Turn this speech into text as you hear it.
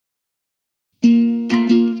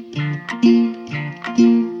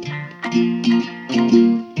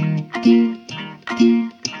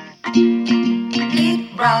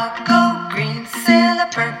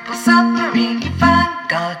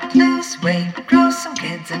grow some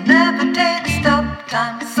kids, and never take a stop.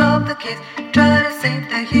 Time to solve the case, try to save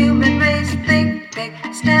the human race. Think big,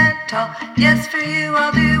 stand tall. Yes, for you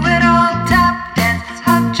I'll do it all. Tap dance,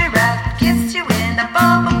 hug giraffe, kiss you in a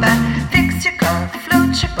bubble bath. Fix your car,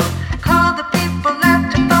 float your boat, call the people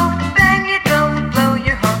out to vote. Bang your drum, blow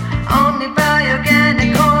your horn. Only buy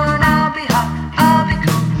organic corn. I'll be hot, I'll be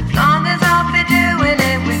cool, long as I'll be doing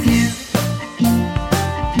it with you.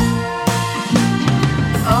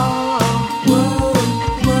 Oh, whoa,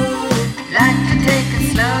 whoa, like to take it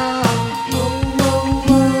slow.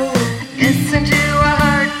 Listen to our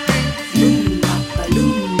heartbeats,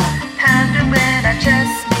 pounding when our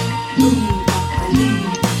chest meets.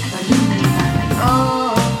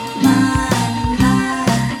 Oh,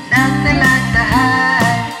 nothing like the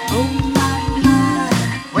high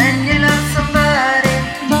when you love somebody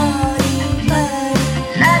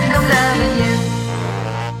like I'm loving you.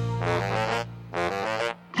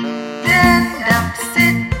 Stand up,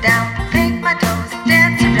 sit down, paint my toes,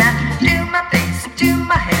 dance around, do my face, do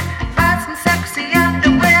my hair, buy some sexy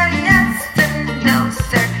underwear. Yes and no,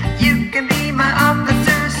 sir, you can be my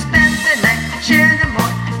officer. Spend the night, share the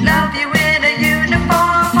morn, love you in a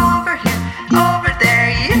uniform. Over here, over there,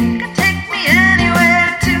 you can take me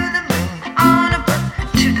anywhere. To the moon, on a bus,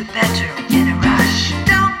 to the bedroom in a rush.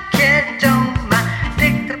 Don't care, don't mind,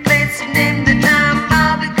 pick the place, name the time.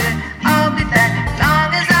 I'll be good, I'll be bad,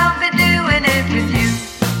 long as I'll be doing it with you.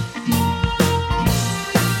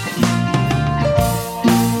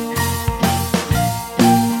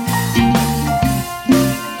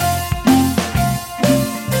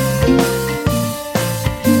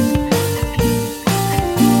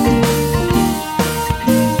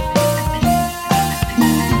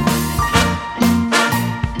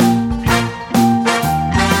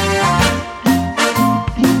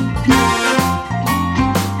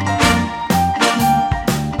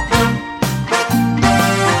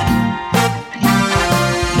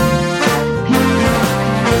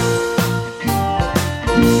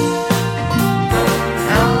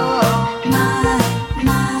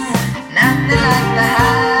 Nothing like the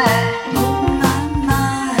high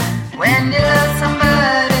when you love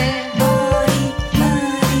somebody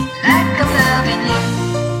like I'm loving you.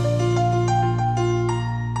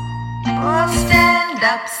 Oh, stand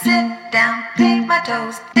up, sit down, paint my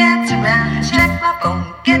toes, dance around, check my phone,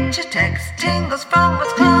 get your text, tingles from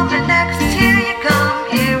what's coming next. Here